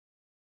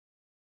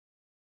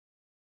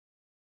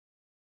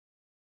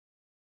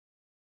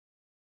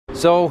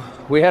So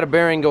we had a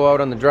bearing go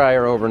out on the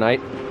dryer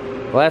overnight.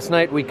 Last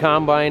night we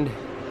combined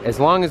as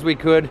long as we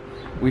could.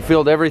 We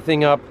filled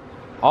everything up.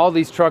 All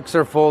these trucks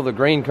are full, the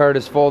grain cart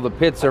is full, the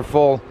pits are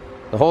full,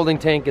 the holding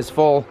tank is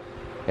full.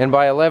 And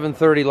by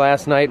 11:30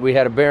 last night we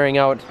had a bearing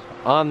out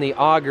on the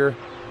auger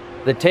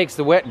that takes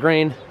the wet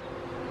grain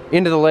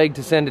into the leg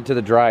to send it to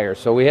the dryer.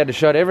 So we had to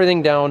shut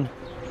everything down.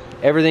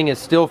 Everything is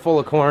still full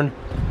of corn.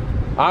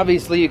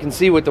 Obviously you can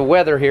see with the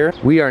weather here,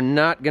 we are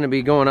not going to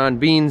be going on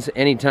beans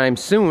anytime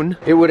soon.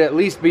 It would at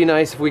least be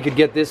nice if we could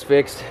get this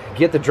fixed,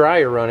 get the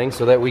dryer running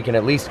so that we can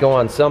at least go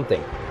on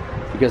something.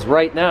 Because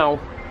right now,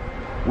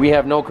 we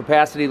have no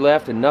capacity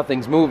left and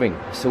nothing's moving.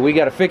 So we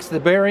got to fix the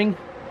bearing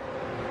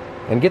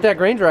and get that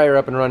grain dryer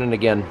up and running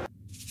again.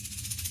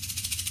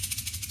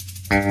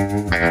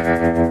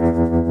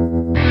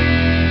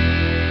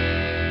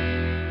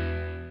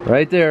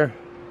 Right there,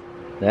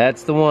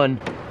 that's the one.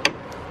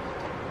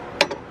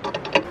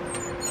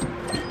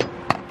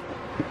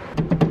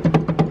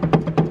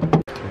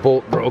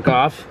 Bolt broke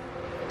off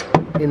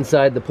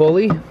inside the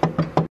pulley.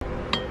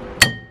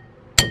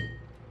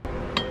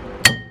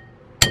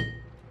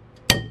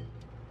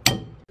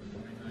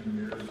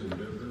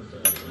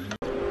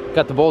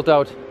 Got the bolt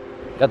out,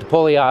 got the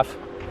pulley off.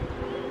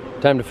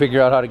 Time to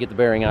figure out how to get the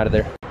bearing out of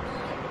there.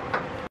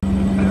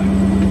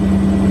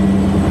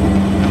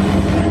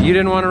 You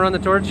didn't want to run the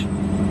torch?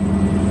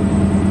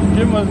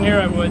 Jim wasn't here,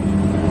 I would.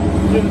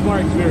 Jim's more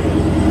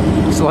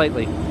experienced.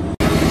 Slightly.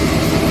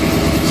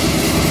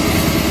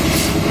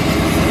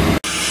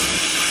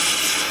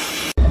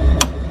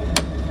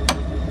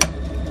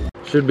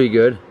 Should be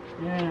good.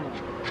 Yeah.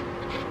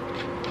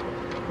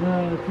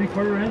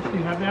 3/4 inch, do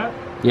you have that?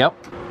 Yep.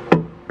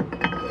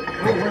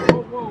 Whoa,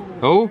 whoa, whoa.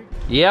 Oh,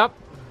 yep.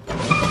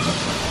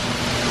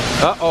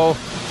 Uh-oh.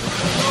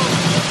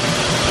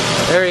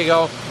 There you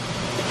go.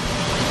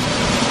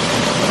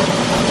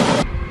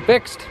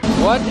 Fixed.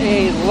 What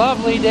a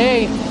lovely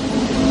day.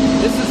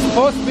 This is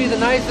supposed to be the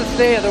nicest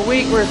day of the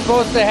week. We're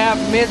supposed to have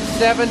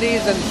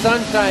mid-70s and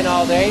sunshine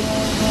all day.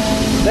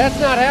 That's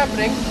not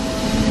happening.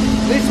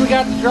 At least we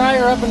got the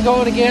dryer up and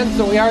going again,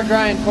 so we are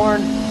drying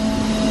corn.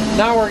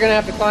 Now we're gonna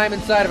have to climb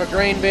inside of a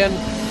grain bin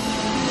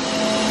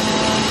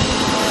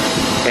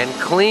and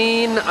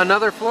clean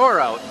another floor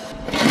out.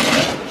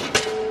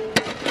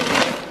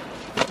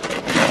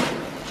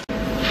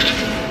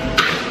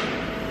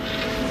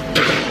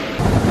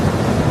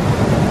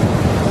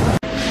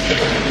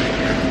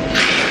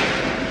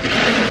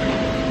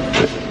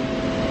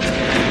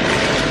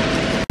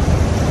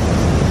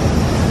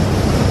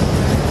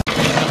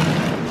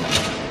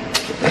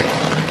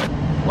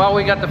 Well,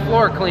 we got the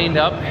floor cleaned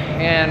up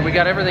and we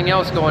got everything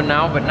else going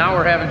now, but now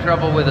we're having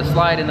trouble with a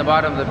slide in the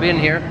bottom of the bin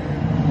here.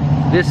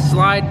 This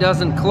slide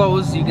doesn't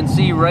close. You can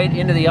see right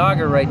into the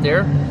auger right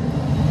there.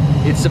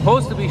 It's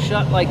supposed to be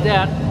shut like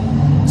that.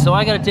 So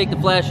I gotta take the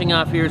flashing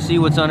off here, see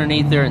what's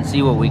underneath there and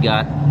see what we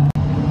got.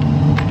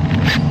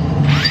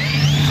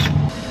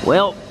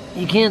 Well,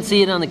 you can't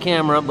see it on the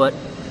camera, but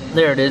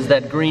there it is,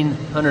 that green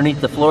underneath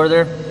the floor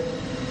there.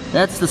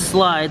 That's the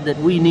slide that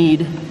we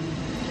need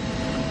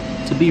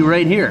to be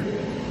right here.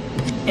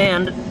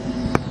 And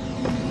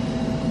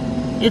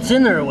it's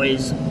in there a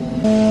ways.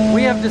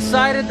 We have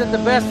decided that the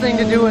best thing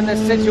to do in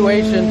this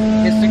situation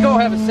is to go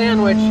have a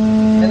sandwich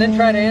and then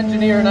try to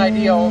engineer an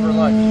idea over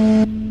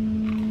lunch.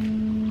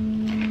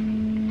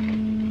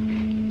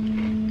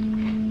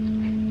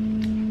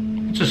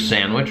 It's a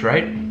sandwich,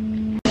 right?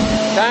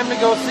 Time to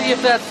go see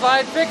if that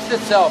slide fixed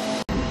itself.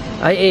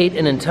 I ate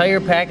an entire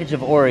package of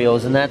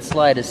Oreos and that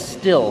slide is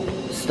still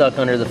stuck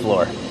under the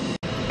floor.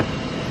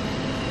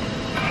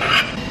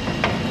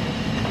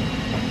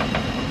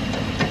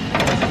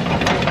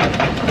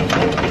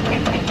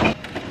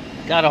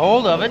 Got a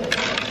hold of it.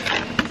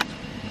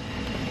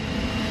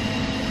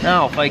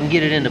 Now if I can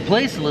get it into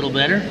place a little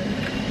better.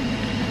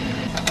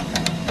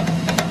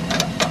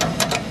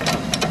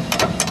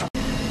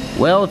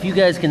 Well, if you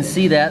guys can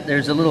see that,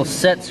 there's a little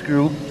set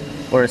screw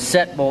or a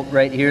set bolt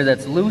right here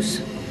that's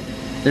loose.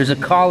 There's a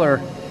collar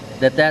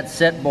that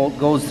set bolt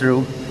goes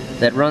through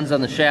that runs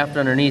on the shaft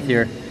underneath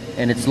here,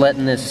 and it's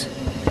letting this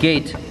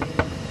gate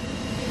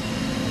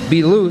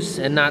be loose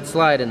and not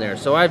slide in there.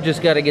 So I've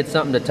just got to get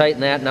something to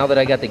tighten that now that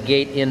I got the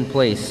gate in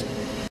place.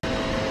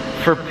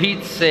 For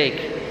Pete's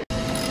sake.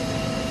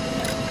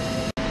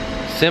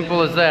 Simple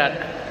as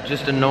that,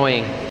 just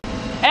annoying.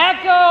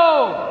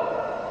 Echo!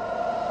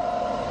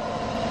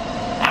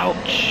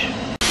 Ouch.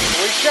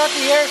 We shut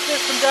the air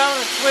system down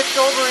and switched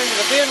over into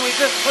the bin we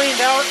just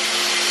cleaned out.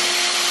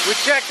 We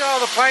checked all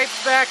the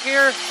pipes back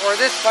here, or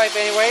this pipe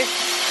anyway,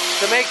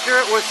 to make sure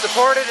it was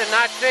supported and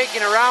not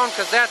shaking around,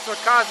 because that's what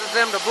causes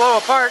them to blow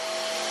apart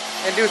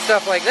and do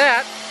stuff like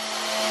that.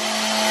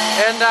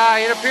 And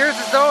it appears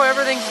as though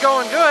everything's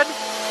going good.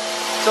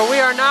 So we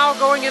are now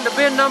going into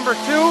bin number 2.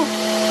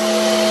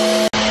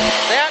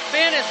 That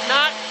bin is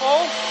not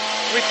full.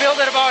 We filled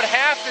it about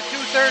half to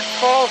 2/3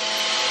 full.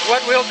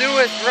 What we'll do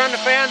is run the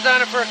fans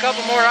on it for a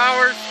couple more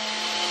hours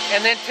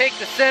and then take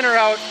the center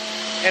out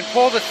and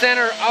pull the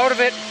center out of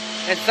it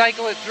and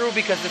cycle it through,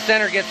 because the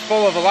center gets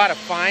full of a lot of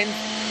fines.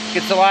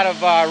 Gets a lot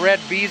of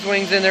red bees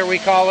wings in there, we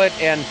call it,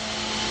 and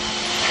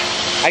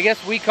I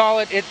guess we call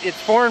it,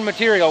 it's foreign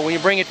material when you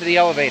bring it to the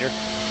elevator.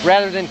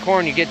 Rather than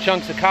corn, you get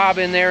chunks of cob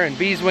in there and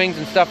bees wings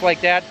and stuff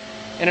like that,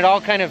 and it all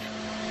kind of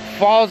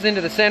falls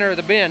into the center of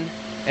the bin,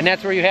 and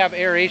that's where you have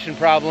aeration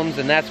problems,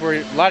 and that's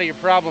where a lot of your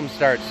problems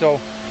start. So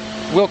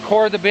we'll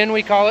core the bin,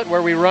 we call it,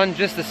 where we run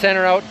just the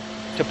center out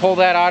to pull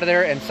that out of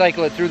there and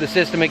cycle it through the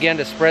system again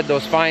to spread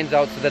those fines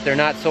out so that they're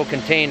not so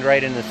contained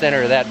right in the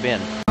center of that bin.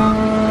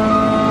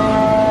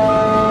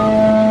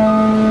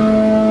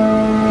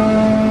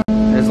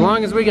 As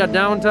long as we got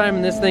downtime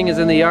and this thing is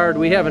in the yard,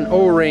 we have an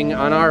O-ring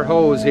on our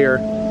hose here.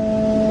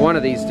 One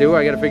of these two.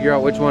 I gotta figure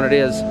out which one it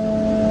is.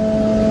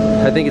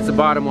 I think it's the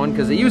bottom one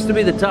because it used to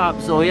be the top,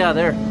 so yeah,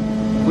 there.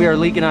 We are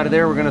leaking out of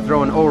there. We're gonna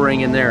throw an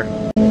O-ring in there.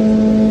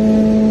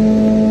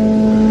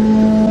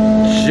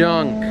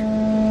 Junk.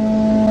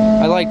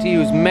 I like to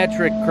use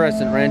metric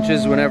crescent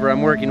wrenches whenever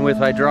I'm working with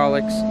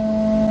hydraulics.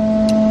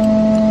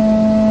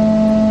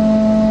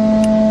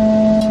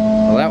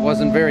 Well, that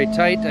wasn't very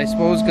tight, I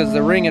suppose, because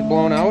the ring had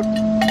blown out.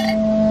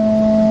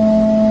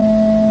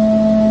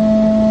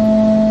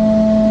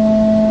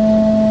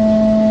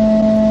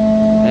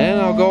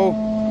 And I'll go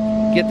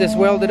get this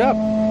welded up.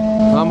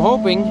 I'm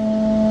hoping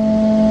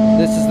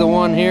this is the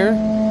one here.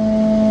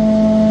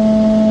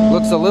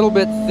 Looks a little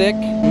bit thick.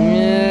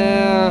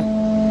 Yeah,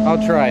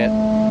 I'll try it.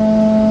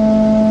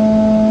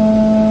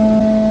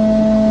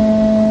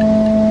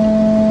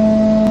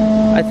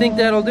 I think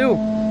that'll do.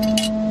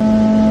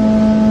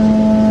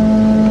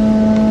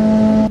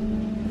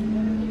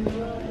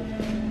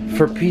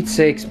 For Pete's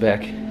sakes,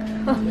 Beck.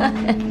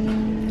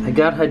 I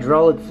got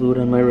hydraulic fluid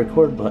on my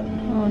record button.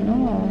 Oh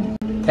no.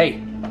 Hey,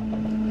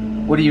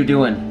 what are you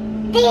doing?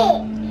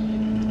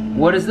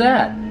 What is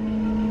that?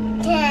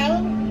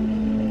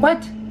 Slime.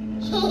 What?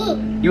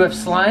 You have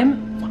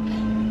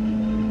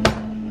slime?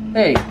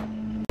 Hey.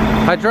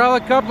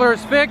 Hydraulic coupler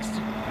is fixed.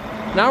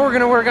 Now we're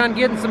gonna work on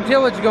getting some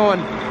tillage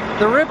going.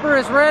 The ripper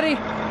is ready.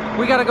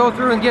 We gotta go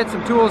through and get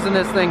some tools in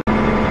this thing.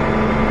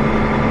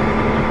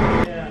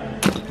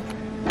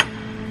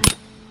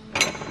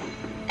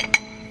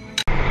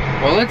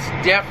 Well, it's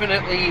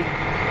definitely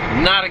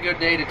not a good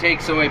day to take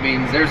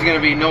soybeans. There's gonna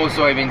be no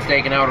soybeans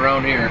taken out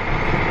around here.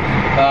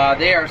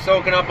 They are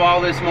soaking up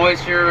all this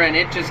moisture and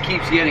it just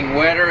keeps getting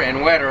wetter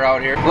and wetter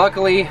out here.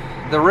 Luckily,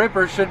 the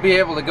ripper should be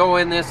able to go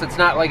in this. It's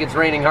not like it's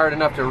raining hard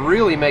enough to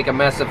really make a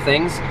mess of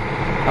things.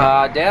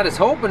 Dad is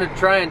hoping to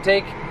try and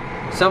take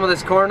some of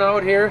this corn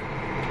out here.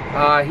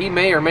 He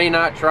may or may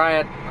not try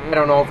it. I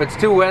don't know. If it's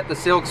too wet, the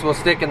silks will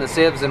stick in the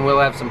sieves and we'll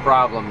have some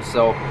problems.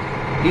 So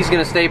he's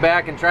gonna stay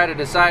back and try to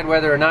decide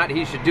whether or not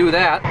he should do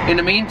that. In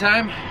the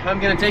meantime, I'm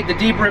gonna take the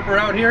deep ripper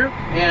out here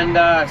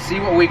and see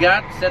what we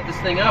got, set this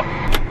thing up.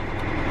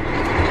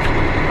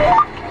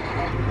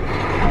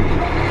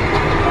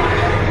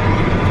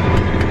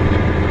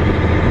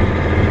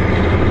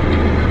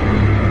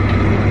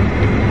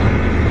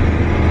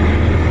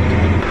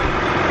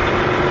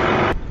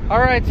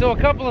 Alright, so a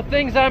couple of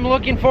things I'm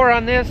looking for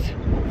on this.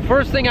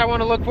 First thing I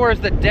want to look for is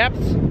the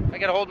depths. I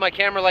gotta hold my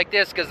camera like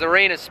this because the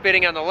rain is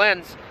spitting on the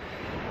lens.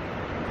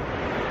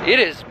 It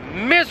is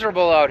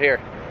miserable out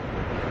here.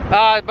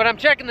 But I'm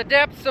checking the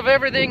depths of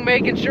everything,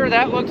 making sure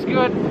that looks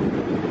good.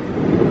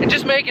 And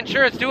just making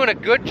sure it's doing a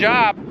good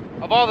job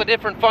of all the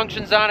different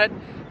functions on it.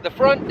 The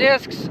front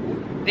discs,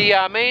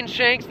 the main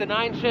shanks, the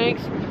 9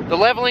 shanks, the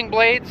leveling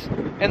blades,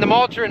 and the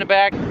mulcher in the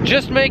back.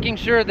 Just making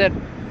sure that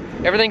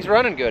everything's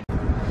running good.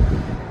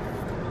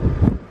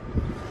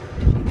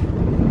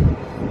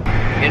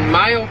 In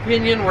my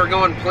opinion, we're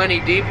going plenty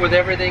deep with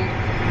everything,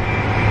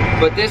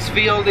 but this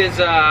field is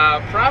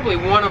probably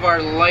one of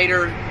our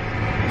lighter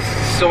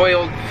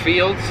soiled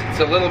fields. It's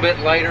a little bit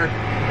lighter,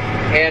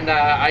 and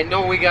I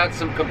know we got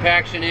some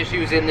compaction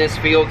issues in this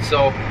field,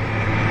 so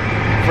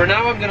for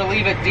now I'm going to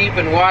leave it deep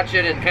and watch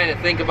it and kind of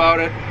think about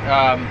it.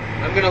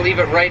 I'm going to leave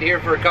it right here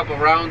for a couple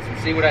rounds and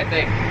see what I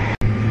think.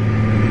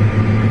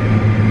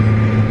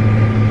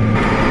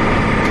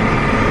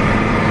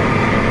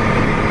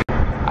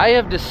 I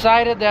have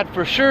decided that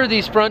for sure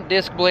these front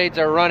disc blades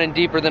are running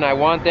deeper than I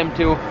want them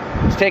to.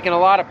 It's taking a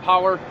lot of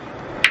power.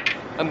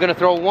 I'm gonna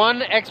throw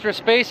one extra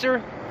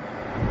spacer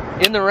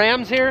in the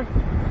rams here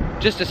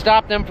just to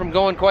stop them from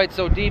going quite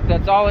so deep.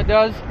 That's all it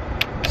does.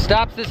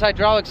 Stops this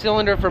hydraulic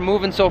cylinder from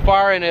moving so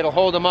far and it'll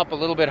hold them up a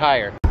little bit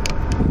higher.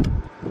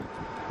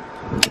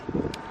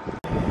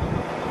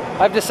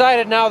 I've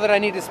decided now that I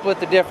need to split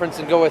the difference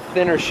and go with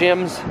thinner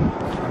shims.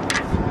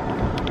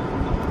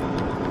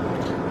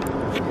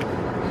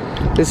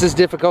 This is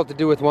difficult to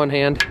do with one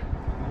hand.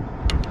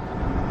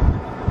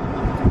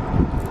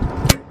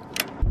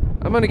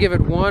 I'm gonna give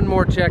it one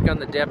more check on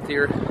the depth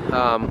here.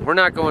 We're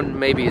not going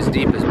maybe as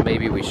deep as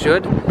maybe we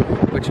should,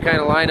 but you kind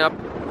of line up,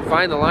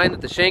 find the line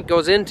that the shank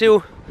goes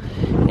into,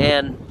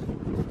 and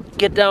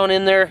get down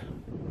in there.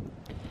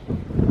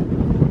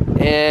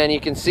 And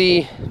you can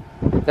see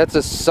that's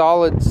a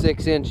solid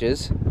 6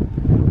 inches.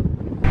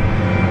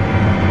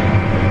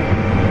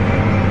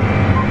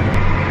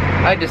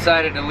 I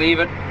decided to leave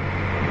it.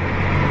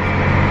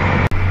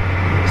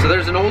 So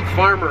there's an old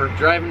farmer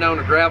driving down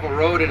a gravel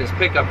road in his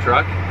pickup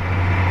truck,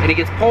 and he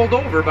gets pulled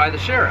over by the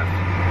sheriff.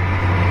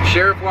 The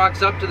sheriff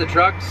walks up to the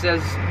truck,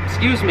 says,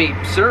 "Excuse me,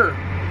 sir,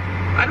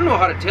 I don't know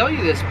how to tell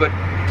you this, but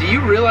do you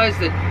realize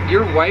that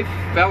your wife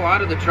fell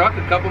out of the truck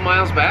a couple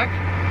miles back?"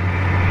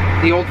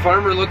 The old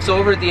farmer looks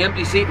over at the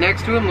empty seat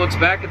next to him, looks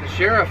back at the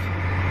sheriff,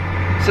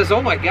 says,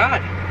 "Oh my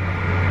God,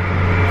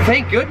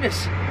 thank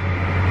goodness.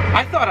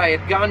 I thought I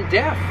had gone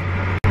deaf."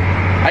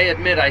 I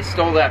admit I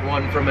stole that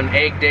one from an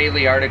Ag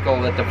Daily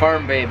article that the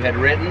Farm Babe had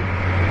written.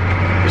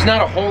 There's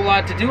not a whole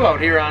lot to do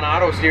out here on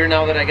auto steer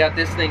now that I got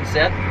this thing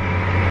set.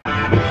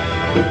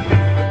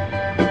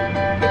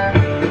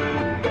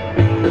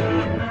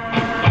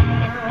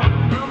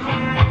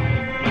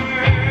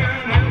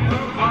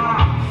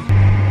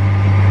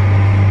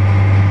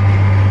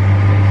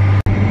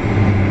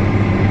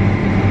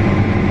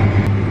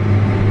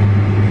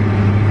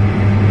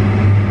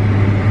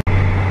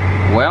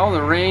 Well,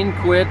 the rain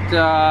quit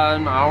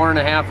an hour and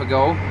a half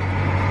ago.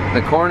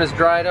 The corn has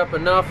dried up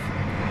enough.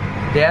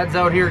 Dad's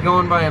out here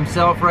going by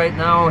himself right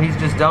now. He's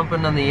just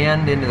dumping on the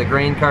end into the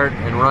grain cart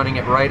and running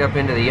it right up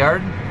into the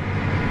yard.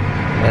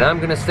 And I'm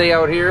gonna stay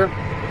out here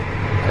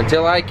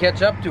until I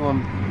catch up to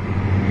him.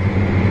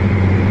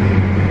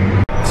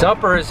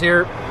 Supper is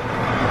here.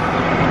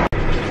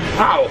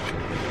 Ow!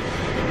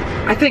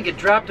 I think it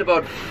dropped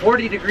about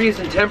 40 degrees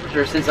in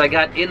temperature since I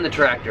got in the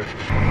tractor.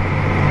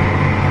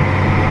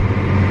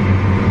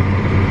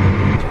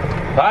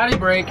 Potty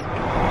break.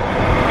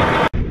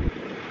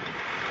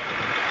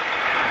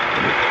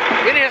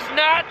 It is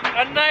not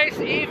a nice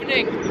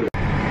evening.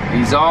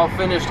 He's all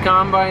finished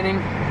combining.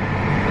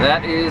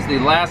 That is the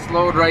last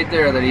load right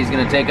there that he's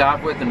going to take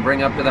off with and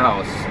bring up to the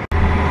house.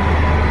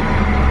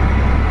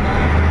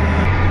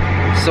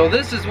 So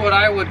this is what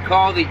I would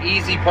call the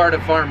easy part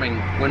of farming.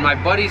 When my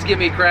buddies give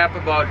me crap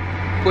about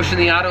pushing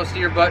the auto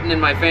steer button in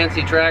my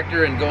fancy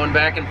tractor and going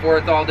back and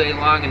forth all day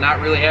long and not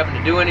really having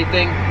to do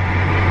anything,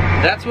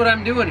 that's what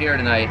I'm doing here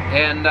tonight.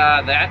 And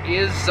that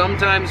is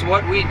sometimes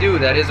what we do.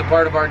 That is a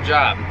part of our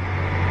job.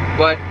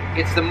 But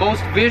it's the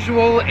most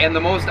visual and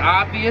the most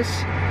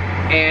obvious,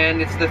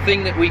 and it's the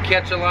thing that we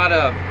catch a lot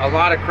of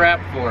crap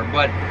for.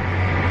 But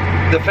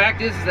the fact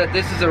is that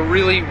this is a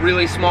really,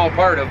 really small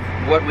part of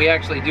what we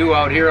actually do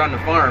out here on the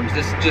farms.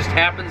 This just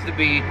happens to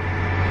be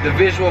the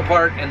visual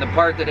part and the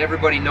part that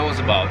everybody knows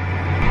about.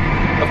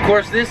 Of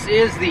course, this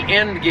is the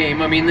end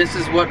game. I mean, this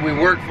is what we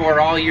work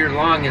for all year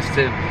long, is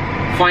to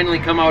finally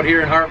come out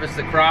here and harvest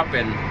the crop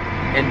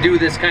and do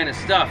this kind of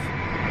stuff.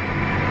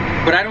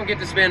 But I don't get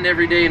to spend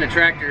every day in a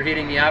tractor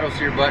hitting the auto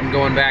steer button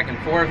going back and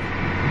forth.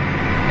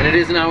 And it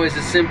isn't always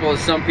as simple as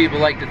some people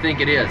like to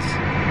think it is.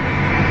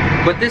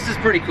 But this is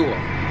pretty cool.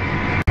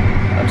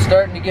 I'm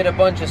starting to get a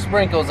bunch of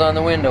sprinkles on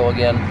the window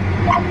again.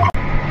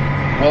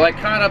 Well, I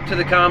caught up to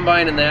the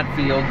combine in that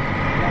field,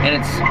 and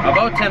it's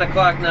about 10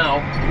 o'clock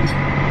now.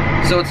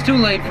 So it's too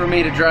late for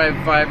me to drive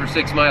 5 or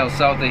 6 miles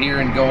south of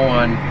here and go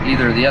on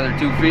either of the other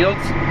two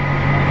fields.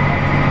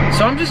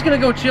 So I'm just gonna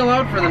go chill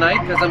out for the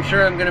night, because I'm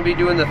sure I'm gonna be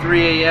doing the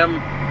 3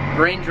 a.m.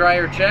 grain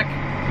dryer check.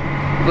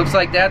 Looks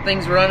like that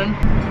thing's running.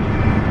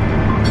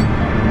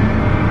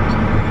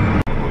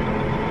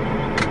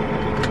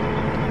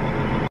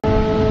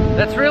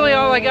 That's really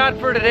all I got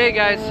for today,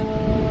 guys.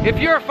 If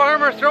you're a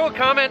farmer, throw a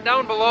comment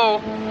down below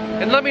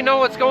and let me know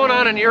what's going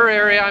on in your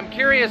area. I'm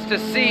curious to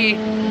see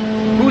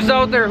who's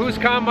out there, who's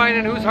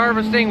combining, who's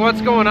harvesting,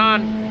 what's going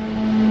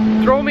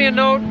on. Throw me a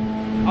note.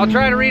 I'll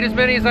try to read as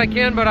many as I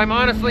can, but I'm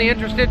honestly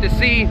interested to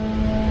see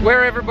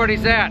where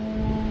everybody's at.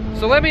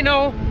 So let me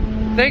know.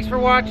 Thanks for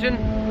watching.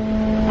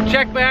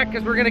 Check back,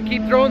 because we're going to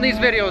keep throwing these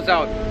videos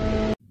out.